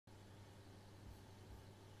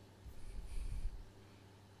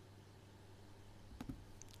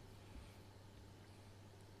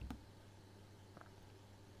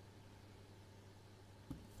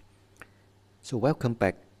So welcome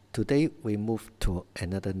back. Today we move to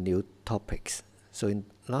another new topics. So in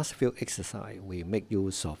last few exercise, we make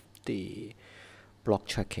use of the block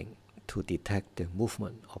tracking to detect the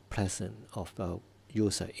movement or presence of the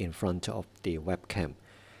user in front of the webcam.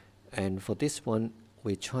 And for this one,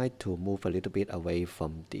 we try to move a little bit away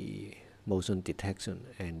from the motion detection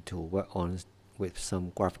and to work on with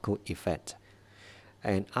some graphical effect.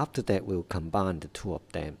 And after that, we'll combine the two of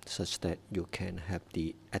them such that you can have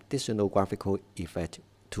the additional graphical effect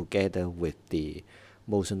together with the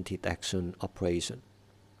motion detection operation.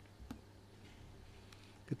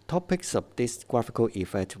 The topics of this graphical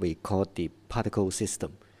effect we call the particle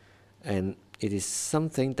system, and it is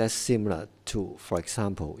something that's similar to, for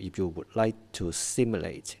example, if you would like to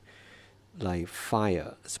simulate like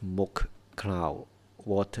fire, smoke, cloud,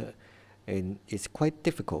 water, and it's quite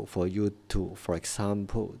difficult for you to, for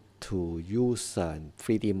example, to use a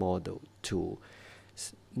 3D model to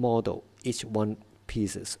model each one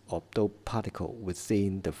pieces of those particles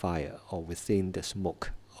within the fire or within the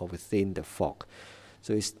smoke or within the fog.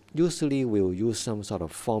 So it's usually we'll use some sort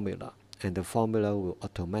of formula, and the formula will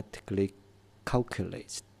automatically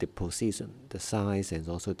calculate the position, the size, and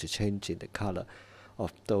also the change in the color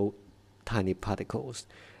of those tiny particles.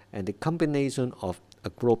 And the combination of a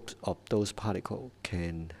group of those particles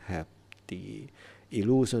can have the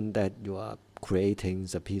illusion that you are creating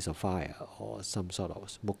a piece of fire or some sort of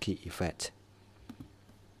smoky effect.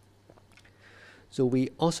 So we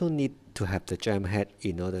also need to have the jam head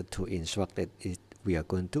in order to instruct that we are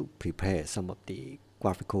going to prepare some of the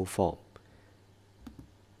graphical form.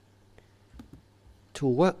 To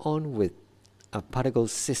work on with a particle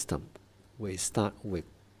system, we start with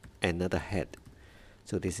another head.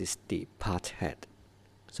 So this is the part head.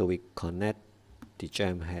 So we connect the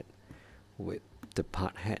jam head with the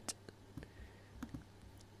part head.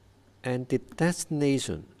 And the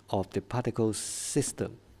destination of the particle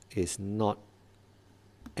system is not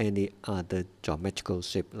any other geometrical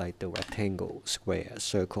shape like the rectangle, square,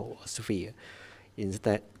 circle, or sphere.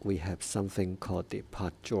 Instead, we have something called the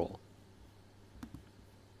part draw.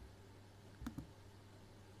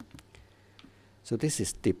 So this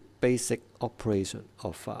is the basic operation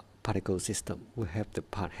of a particle system. We have the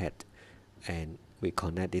part head and we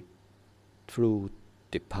connect it through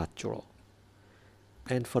the part draw.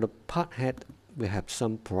 And for the part head, we have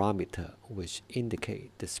some parameter which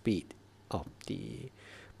indicate the speed of the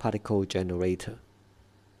particle generator.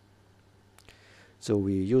 So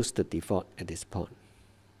we use the default at this point.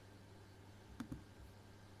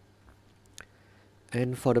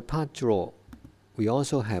 And for the part draw, we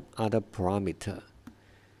also have other parameter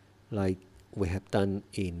like we have done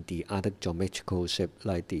in the other geometrical shape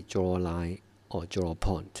like the draw line or draw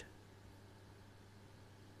point.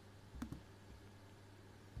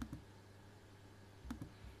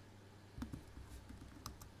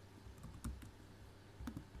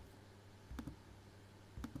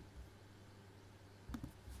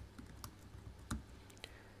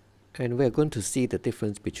 And we are going to see the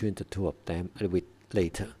difference between the two of them a bit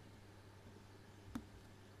later.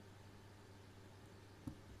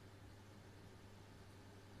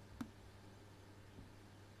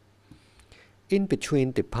 In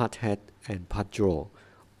between the part head and part draw,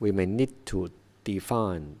 we may need to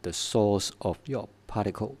define the source of your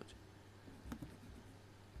particle.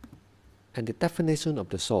 And the definition of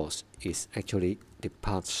the source is actually the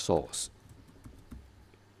part source.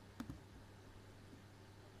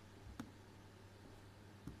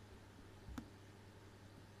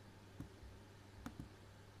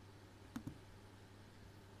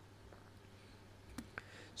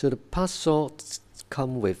 So the part source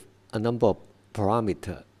comes with a number of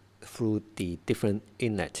parameters through the different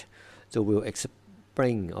inlet. So we'll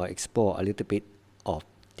explain or explore a little bit of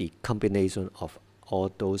the combination of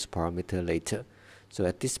all those parameters later. So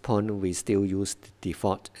at this point, we still use the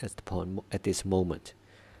default as the point at this moment.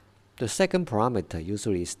 The second parameter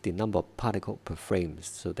usually is the number of particles per frame,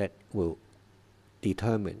 so that will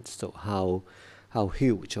determine how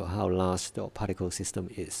huge or how large the particle system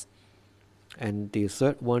is. And the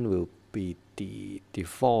third one will be the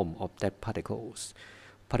form of that particle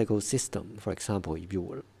system. For example, if you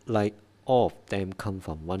would like all of them come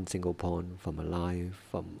from one single point, from a line,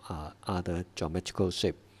 from other geometrical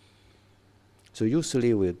shape. So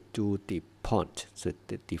usually we'll do the point. So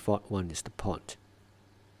the default one is the point.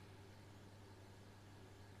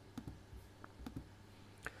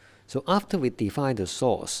 So after we define the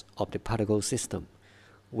source of the particle system,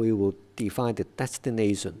 we will define the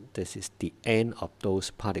destination. This is the end of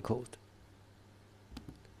those particles.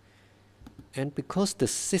 And because the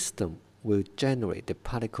system will generate the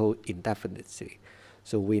particle indefinitely,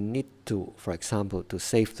 So we need to, for example, to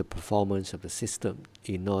save the performance of the system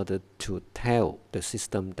in order to tell the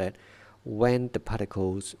system that when the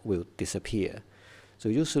particles will disappear. So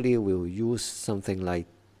usually we'll use something like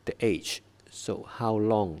the age. So how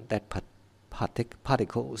long that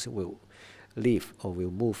particles will live or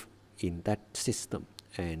will move in that system,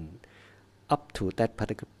 and up to that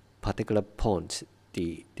particular point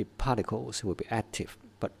the particles will be active,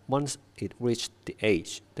 but once it reaches the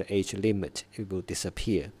age limit, it will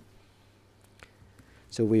disappear.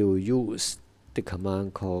 So we will use the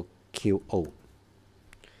command called QO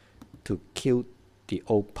to kill the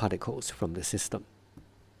old particles from the system.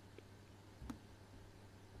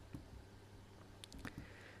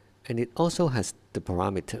 And it also has the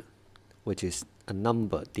parameter, which is a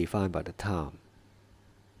number defined by the time.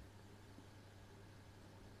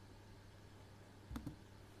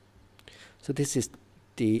 So this is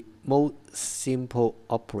the most simple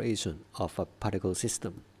operation of a particle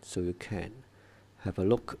system. So you can have a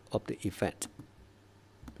look of the effect.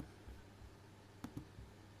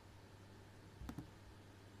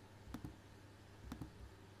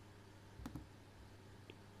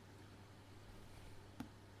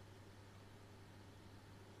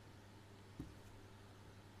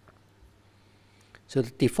 So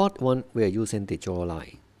the default one, we are using the draw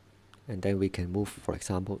line. And then we can move, for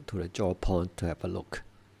example, to the draw point to have a look.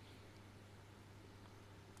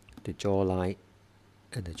 The draw line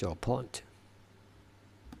and the draw point.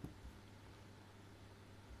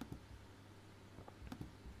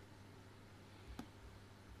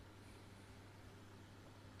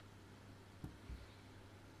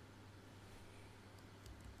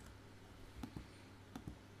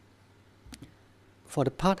 For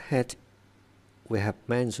the part head, we have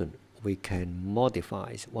mentioned we can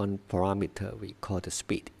modify one parameter we call the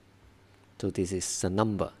speed. So this is a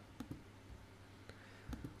number.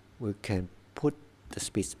 We can put the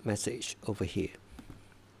speed message over here.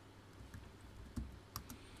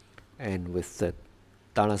 And with the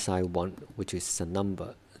 $1, which is a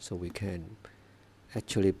number, so we can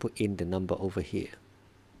actually put in the number over here.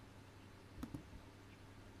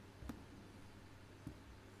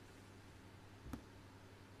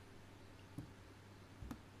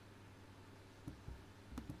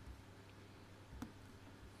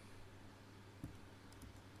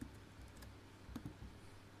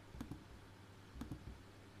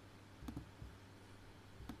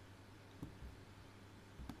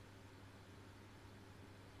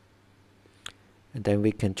 And then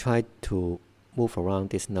we can try to move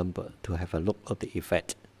around this number to have a look of the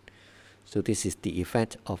effect. So this is the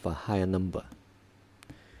effect of a higher number.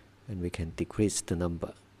 And we can decrease the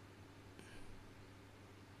number.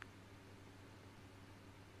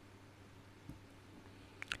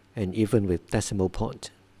 And even with decimal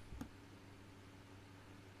point.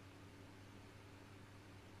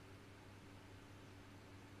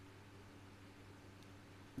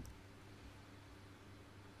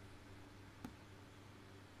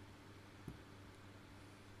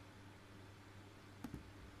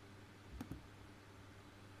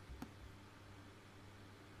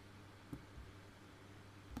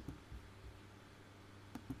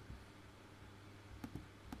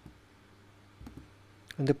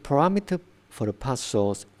 And the parameter for the path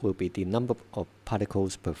source will be the number of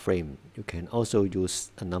particles per frame. You can also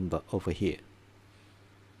use a number over here.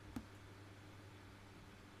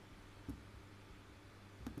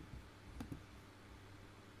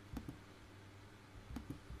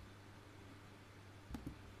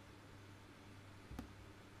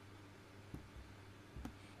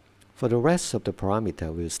 For the rest of the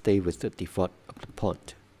parameter, we'll stay with the default of the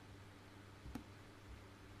point.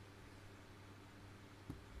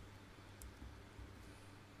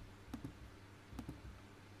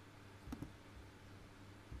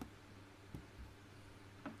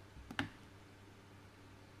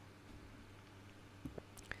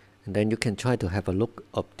 And then you can try to have a look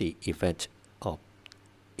of the effect of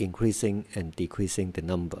increasing and decreasing the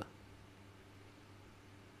number.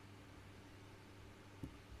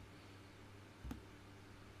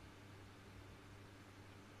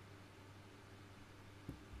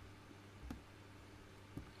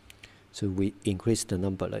 So we increase the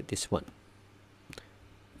number like this one.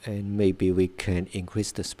 And maybe we can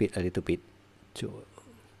increase the speed a little bit to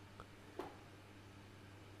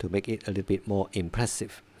make it a little bit more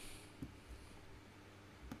impressive.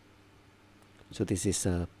 So this is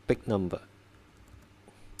a big number.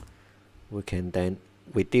 We can then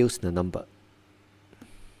reduce the number.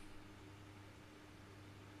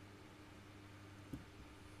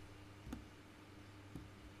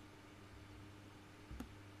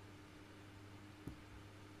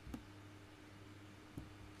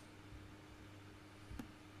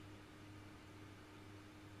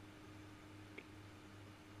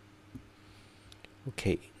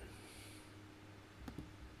 Okay.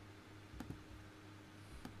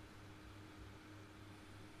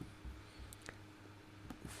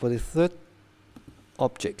 For the third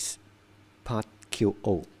objects, part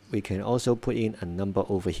QO, we can also put in a number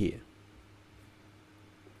over here.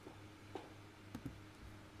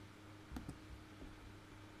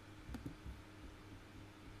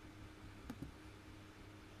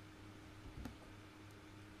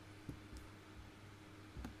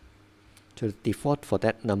 So the default for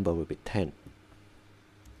that number will be 10.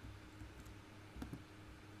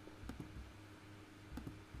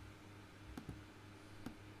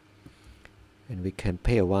 And we can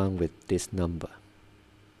play around with this number.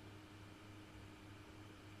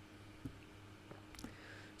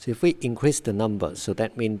 So if we increase the number, so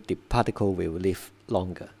that means the particle will live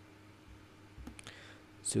longer.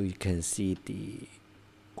 So you can see the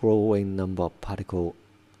growing number of particles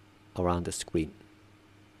around the screen.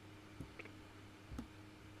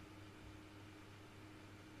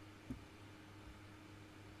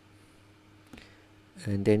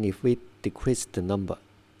 And then if we decrease the number,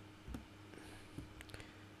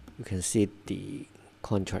 you can see the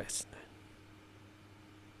contrast.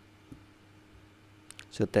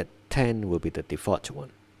 So that 10 will be the default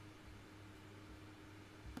one.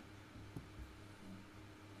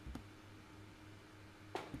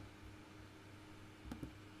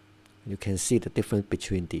 You can see the difference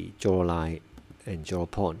between the draw line and draw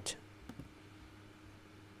point.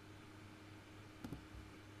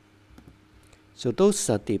 So those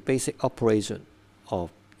are the basic operation of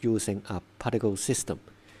using a particle system.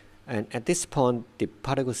 And at this point, the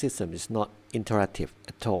particle system is not interactive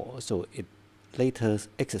at all. So in later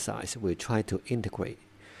exercise, we'll try to integrate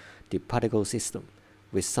the particle system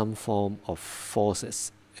with some form of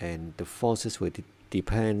forces. And the forces will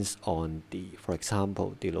depends on the, for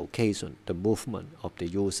example, the location, the movement of the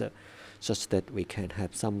user, such that we can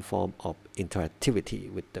have some form of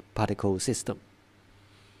interactivity with the particle system.